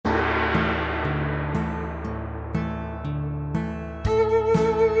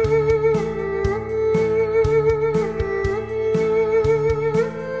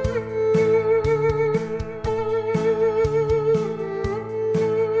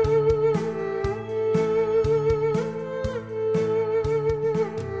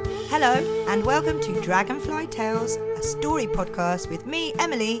Hello and welcome to Dragonfly Tales, a story podcast with me,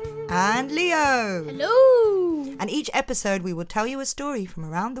 Emily, and Leo. Hello! And each episode we will tell you a story from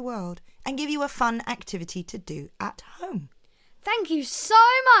around the world and give you a fun activity to do at home. Thank you so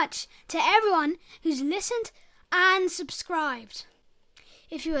much to everyone who's listened and subscribed.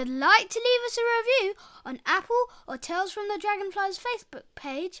 If you would like to leave us a review on Apple or Tales from the Dragonflies Facebook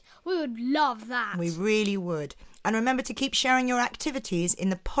page, we would love that. We really would. And remember to keep sharing your activities in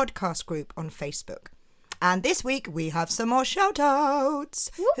the podcast group on Facebook. And this week we have some more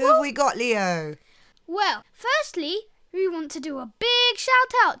shout-outs. Whoop, Who have whoop. we got, Leo? Well, firstly, we want to do a big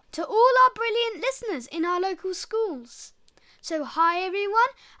shout out to all our brilliant listeners in our local schools. So hi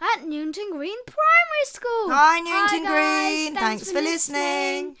everyone at Newington Green Primary School. Hi, Newington guys. Green. Thanks for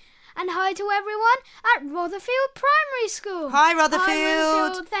listening. And hi to everyone at Rotherfield Primary School. Hi, Rotherfield.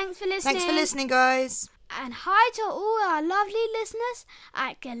 Hi, Rotherfield. Thanks for listening. Thanks for listening, guys. And hi to all our lovely listeners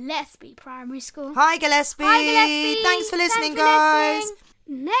at Gillespie Primary School. Hi, Gillespie. Hi, Gillespie. Thanks for listening, Thanks for guys.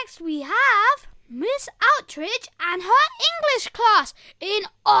 listening. Next we have Miss Outridge and her English class in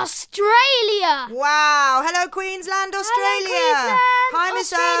Australia. Wow. Hello, Queensland, Australia. Queensland, Hi,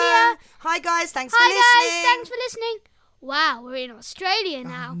 Miss Australia. Hi, guys. Thanks Hi for listening. guys, thanks for listening. Wow, we're in Australia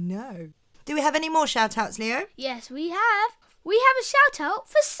now. Oh, no. Do we have any more shout-outs, Leo? Yes, we have. We have a shout out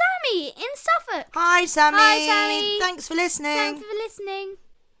for Sammy in Suffolk. Hi, Sammy. Hi, Sammy. Thanks for listening. Thanks for listening.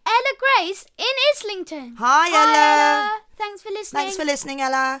 Ella Grace in Islington. Hi, Ella. Thanks for listening. Thanks for listening,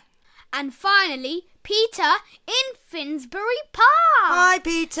 Ella. And finally, Peter in Finsbury Park. Hi,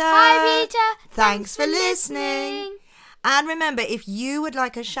 Peter. Hi, Peter. Thanks for listening. And remember, if you would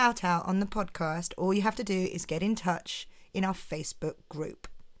like a shout out on the podcast, all you have to do is get in touch in our Facebook group.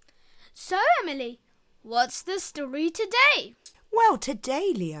 So, Emily, what's the story today? Well,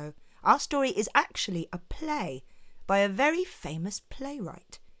 today, Leo, our story is actually a play by a very famous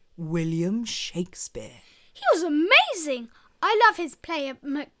playwright, William Shakespeare. He was amazing. I love his play of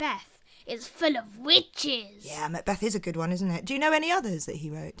Macbeth. It's full of witches. Yeah, Macbeth is a good one, isn't it? Do you know any others that he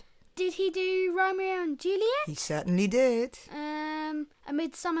wrote? Did he do Romeo and Juliet? He certainly did. A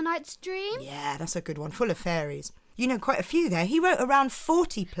Midsummer Night's Dream? Yeah, that's a good one, full of fairies. You know, quite a few there. He wrote around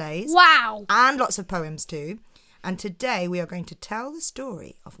 40 plays. Wow. And lots of poems too. And today we are going to tell the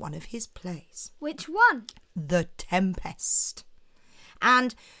story of one of his plays. Which one? The Tempest.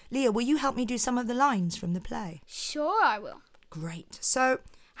 And, Leah, will you help me do some of the lines from the play? Sure, I will. Great. So,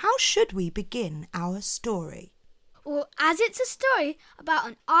 how should we begin our story? Well, as it's a story about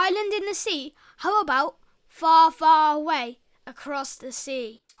an island in the sea, how about far, far away across the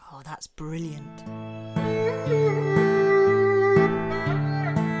sea? Oh, that's brilliant.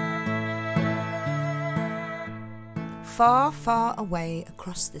 Far, far away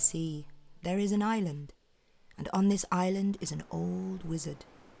across the sea, there is an island, and on this island is an old wizard.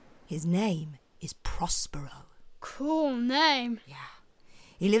 His name is Prospero. Cool name. Yeah.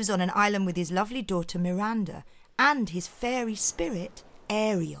 He lives on an island with his lovely daughter Miranda and his fairy spirit,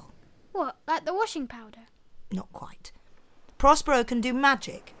 Ariel. What, like the washing powder? Not quite. Prospero can do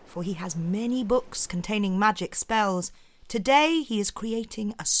magic, for he has many books containing magic spells. Today he is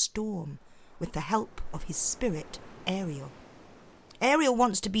creating a storm with the help of his spirit, Ariel. Ariel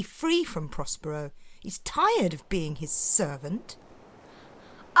wants to be free from Prospero. He's tired of being his servant.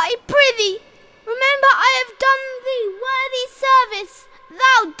 I prithee, remember I have done thee worthy service.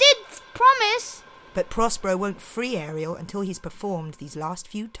 Thou didst promise. But Prospero won't free Ariel until he's performed these last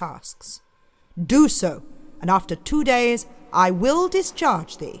few tasks. Do so, and after 2 days I will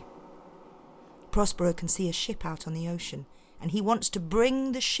discharge thee. Prospero can see a ship out on the ocean, and he wants to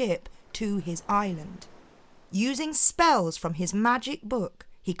bring the ship to his island. Using spells from his magic book,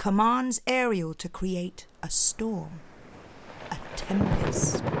 he commands Ariel to create a storm, a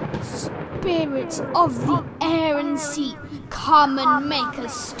tempest. Spirits of the air and sea, come and make a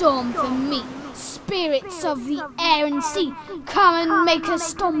storm for me. Spirits of the air and sea, come and make a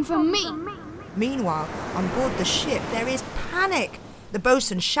storm for me. Meanwhile, on board the ship, there is panic. The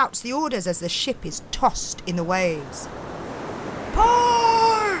boatswain shouts the orders as the ship is tossed in the waves.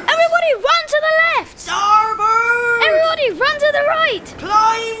 Port! Everybody run to the left! Starboard! Everybody run to the right!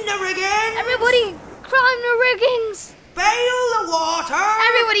 Climb the rigging! Everybody climb the riggings! Bail the water!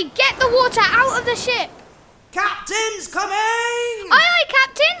 Everybody get the water out of the ship! Captain's coming! Aye, aye,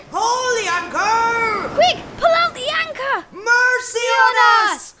 Captain! Haul the anchor! Quick, pull out the anchor! Mercy on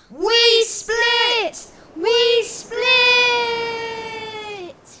us! We split! We split!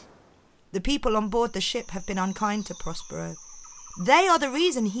 The people on board the ship have been unkind to Prospero. They are the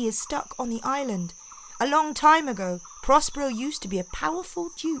reason he is stuck on the island. A long time ago, Prospero used to be a powerful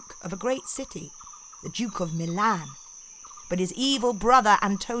duke of a great city, the Duke of Milan. but his evil brother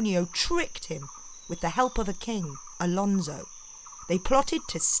Antonio tricked him with the help of a king, Alonso. They plotted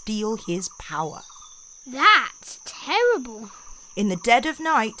to steal his power. That's terrible. In the dead of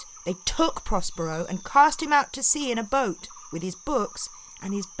night, they took Prospero and cast him out to sea in a boat with his books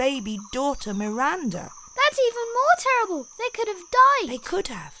and his baby daughter Miranda. That's even more terrible. They could have died. They could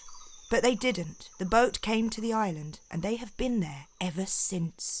have, but they didn't. The boat came to the island, and they have been there ever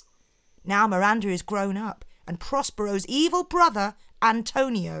since. Now Miranda is grown up, and Prospero's evil brother,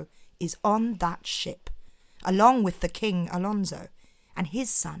 Antonio, is on that ship, along with the King Alonso and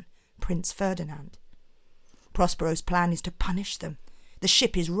his son, Prince Ferdinand. Prospero's plan is to punish them. The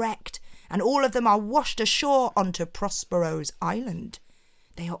ship is wrecked, and all of them are washed ashore onto Prospero's island.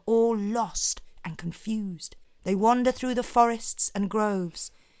 They are all lost and confused. They wander through the forests and groves,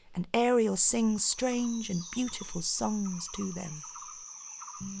 and Ariel sings strange and beautiful songs to them.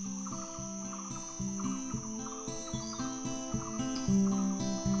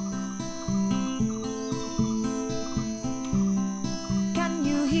 Can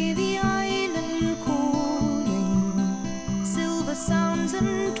you hear the island calling? Silver sounds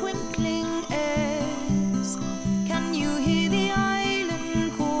and twinkling airs. Can you hear the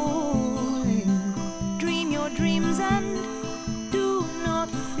island calling? Dream your dreams and do not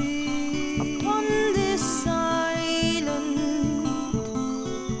fear. Upon this island,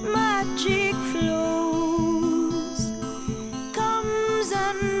 magic flows, comes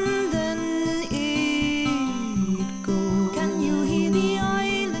and then it goes. Can you hear the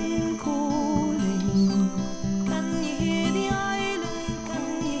island calling? Can you hear the island?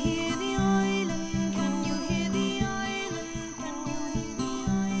 Can you hear the island? Can you hear the island? Can you hear the island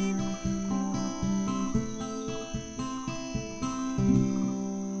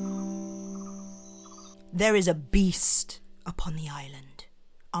There is a beast upon the island,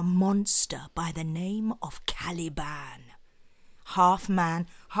 a monster by the name of Caliban. Half man,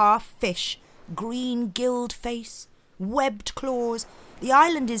 half fish, green gilled face, webbed claws. The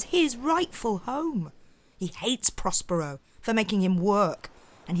island is his rightful home. He hates Prospero for making him work,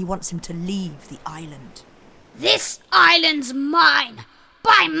 and he wants him to leave the island. This island's mine,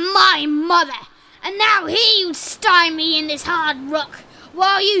 by my mother, and now here you stye me in this hard rock,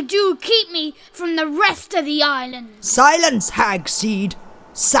 while you do keep me from the rest of the island. Silence, hag seed,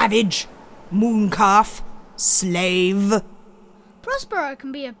 savage, mooncalf, slave. Prospero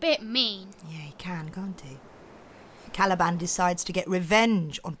can be a bit mean. Yeah, he can, can't he? Caliban decides to get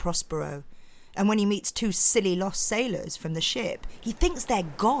revenge on Prospero, and when he meets two silly lost sailors from the ship, he thinks they're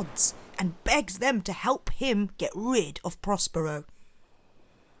gods and begs them to help him get rid of Prospero.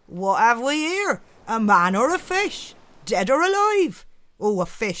 What have we here? A man or a fish? Dead or alive? Oh, a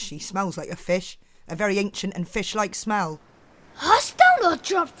fish. He smells like a fish. A very ancient and fish-like smell. Hast thou not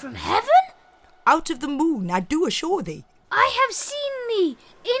dropped from heaven? Out of the moon, I do assure thee. I have seen thee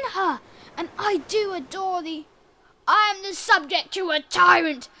in her, and I do adore thee. I am the subject to a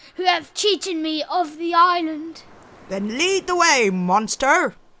tyrant who hath cheated me of the island. Then lead the way,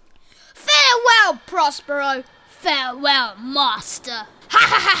 monster. Farewell, Prospero. Farewell, master. Ha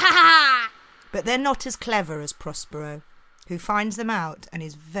ha ha ha ha! But they're not as clever as Prospero, who finds them out and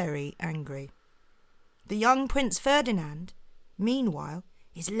is very angry. The young Prince Ferdinand, meanwhile,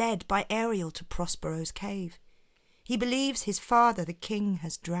 is led by Ariel to Prospero's cave. He believes his father, the king,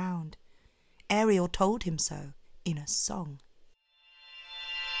 has drowned. Ariel told him so in a song.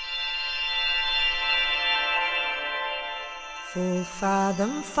 Full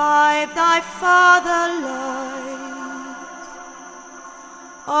fathom 5 thy father lies,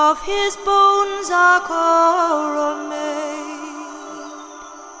 of his bones are coral made.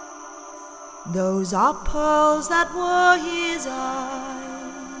 Those are pearls that were his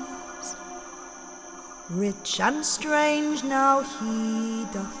eyes. Rich and strange now he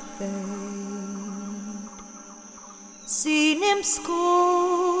doth fade. See nymphs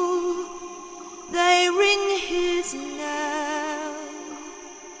call, they ring his knell.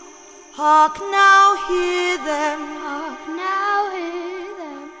 Hark now, hear them. Hark now, hear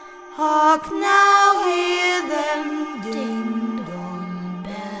them. Hark now, hear them, ding-dong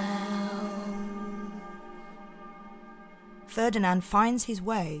bell. Ferdinand finds his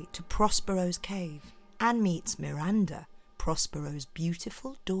way to Prospero's cave and meets Miranda, Prospero's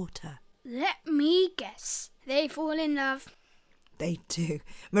beautiful daughter. Let me guess. They fall in love. They do.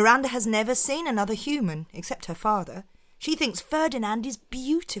 Miranda has never seen another human except her father. She thinks Ferdinand is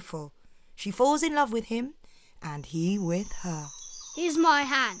beautiful. She falls in love with him, and he with her. Here's my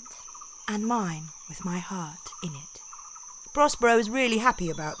hand. And mine with my heart in it. Prospero is really happy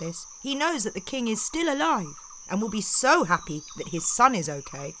about this. He knows that the king is still alive and will be so happy that his son is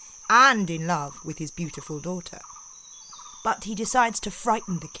okay and in love with his beautiful daughter. but he decides to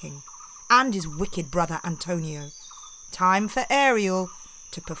frighten the king and his wicked brother Antonio. Time for Ariel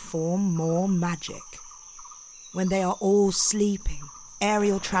to perform more magic. When they are all sleeping,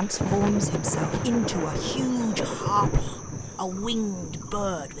 Ariel transforms himself into a huge harpy, a winged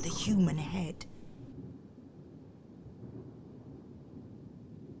bird with a human head.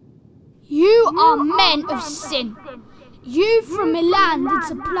 You are men of sin. You from Milan did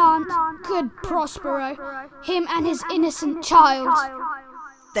supplant good Prospero, him and his innocent child.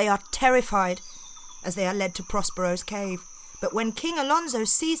 They are terrified as they are led to Prospero's cave. But when King Alonso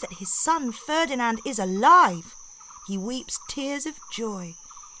sees that his son Ferdinand is alive, he weeps tears of joy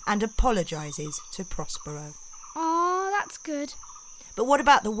and apologises to Prospero. Oh, that's good. But what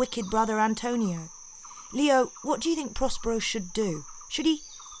about the wicked brother Antonio? Leo, what do you think Prospero should do? Should he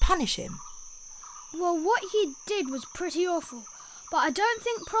punish him? Well, what he did was pretty awful, but I don't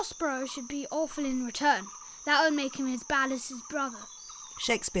think Prospero should be awful in return. That would make him as bad as his brother.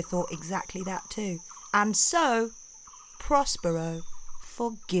 Shakespeare thought exactly that too. And so, Prospero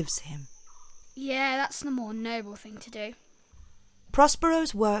forgives him. Yeah, that's the more noble thing to do.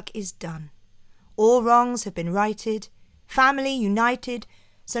 Prospero's work is done. All wrongs have been righted, family united,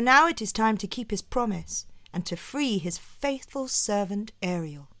 so now it is time to keep his promise and to free his faithful servant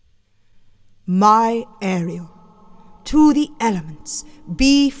Ariel. My Ariel, to the elements,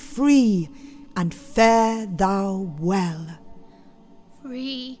 be free and fare thou well.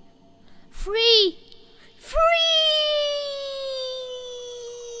 Free, free, free!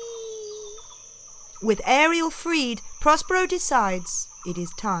 With Ariel freed, Prospero decides it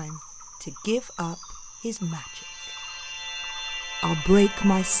is time to give up his magic. I'll break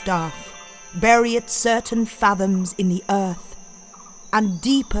my staff, bury it certain fathoms in the earth, and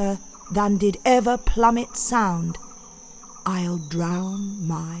deeper than did ever plummet sound, I'll drown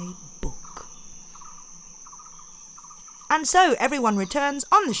my book. And so everyone returns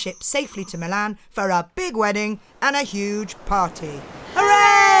on the ship safely to Milan for a big wedding and a huge party.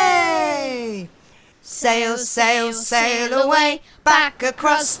 Hooray! Sail, sail, sail away, back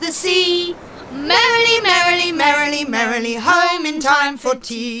across the sea. Merrily, merrily, merrily, merrily, home in time for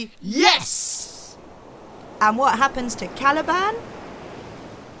tea. Yes! And what happens to Caliban?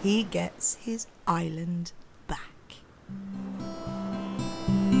 He gets his island back.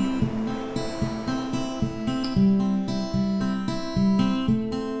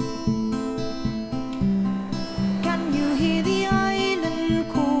 Can you hear the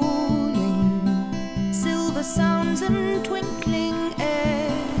island calling? Silver sounds and twinkling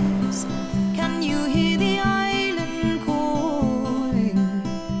airs. Can you hear the island calling?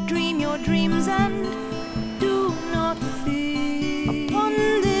 Dream your dreams and do not fear. Upon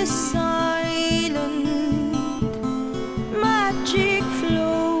this island, magic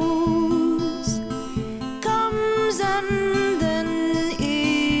flows, comes and then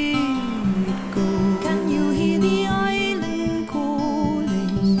it goes. Can you hear the island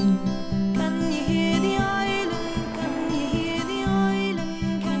calling? Can you hear the island? Can you hear the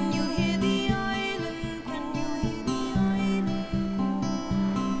island? Can you hear the island? Can you hear the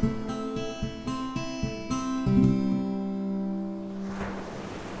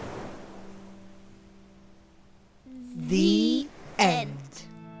The end.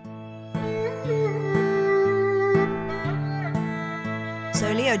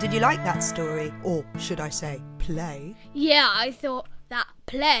 So, Leo, did you like that story? Or should I say, play? Yeah, I thought that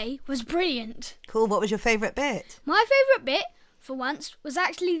play was brilliant. Cool, what was your favourite bit? My favourite bit, for once, was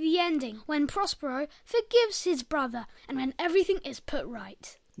actually the ending, when Prospero forgives his brother and when everything is put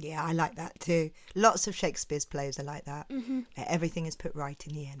right. Yeah, I like that too. Lots of Shakespeare's plays are like that. Everything is put right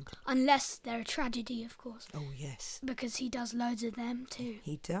in the end. Unless they're a tragedy, of course, Oh, yes, because he does loads of them too.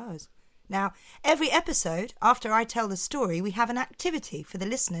 he does. Now, every episode, after I tell the story, we have an activity for the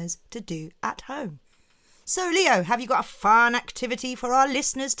listeners to do at home. So, Leo, have you got a fun activity for our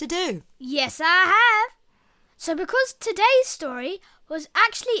listeners to do? Yes, I have. So because today's story was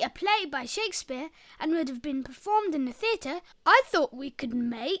actually a play by Shakespeare and would have been performed in the theatre, I thought we could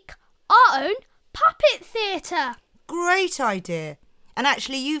make our own puppet theatre. Great idea. And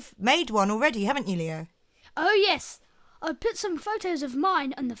actually, you've made one already, haven't you, Leo? Oh yes, I put some photos of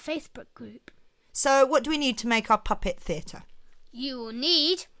mine on the Facebook group. So, what do we need to make our puppet theatre? You will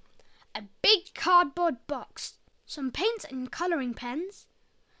need a big cardboard box, some paint and colouring pens,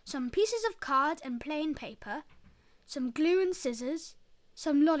 some pieces of card and plain paper, some glue and scissors,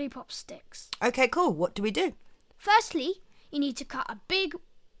 some lollipop sticks. Okay, cool. What do we do? Firstly, you need to cut a big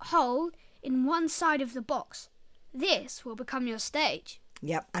hole in one side of the box. This will become your stage.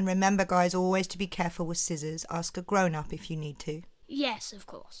 Yep, and remember, guys, always to be careful with scissors. Ask a grown-up if you need to. Yes, of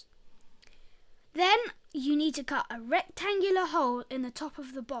course. Then you need to cut a rectangular hole in the top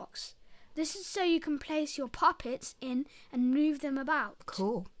of the box. This is so you can place your puppets in and move them about.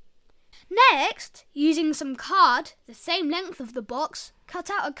 Cool. Next, using some card, the same length of the box, cut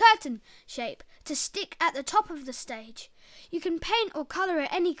out a curtain shape to stick at the top of the stage. You can paint or colour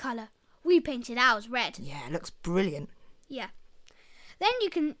it any colour. We painted ours red. Yeah, it looks brilliant. Yeah. Then you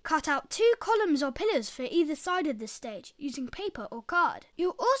can cut out 2 columns or pillars for either side of the stage using paper or card.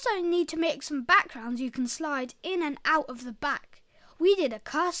 You'll also need to make some backgrounds you can slide in and out of the back. We did a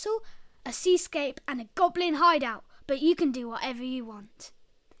castle, a seascape and a goblin hideout, but you can do whatever you want.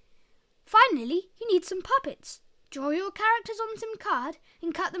 Finally, you need some puppets. Draw your characters on some card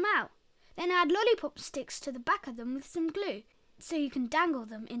and cut them out. Then add lollipop sticks to the back of them with some glue, so you can dangle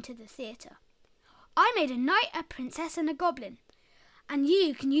them into the theatre. I made a knight, a princess and a goblin. And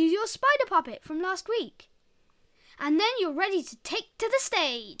you can use your spider puppet from last week. And then you're ready to take to the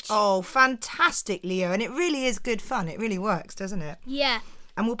stage. Oh, fantastic, Leo. And it really is good fun. It really works, doesn't it? Yeah.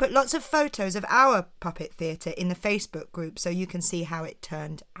 And we'll put lots of photos of our puppet theatre in the Facebook group so you can see how it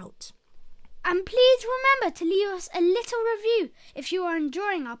turned out. And please remember to leave us a little review if you are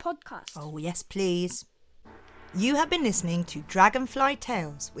enjoying our podcast. Oh, yes, please. You have been listening to Dragonfly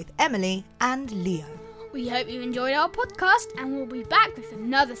Tales with Emily and Leo. We hope you enjoyed our podcast and we'll be back with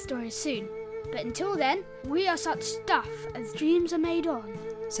another story soon. But until then, we are such stuff as dreams are made on.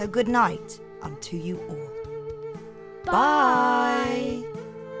 So good night unto you all. Bye.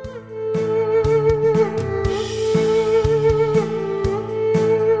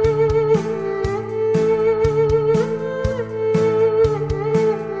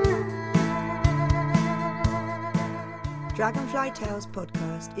 Dragonfly Tales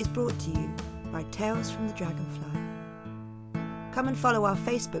podcast is brought to you by Tales from the Dragonfly. Come and follow our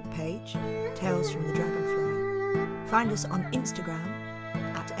Facebook page, Tales from the Dragonfly. Find us on Instagram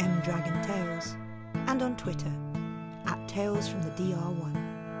 @mdragontales and on Twitter @Tales from the DR1.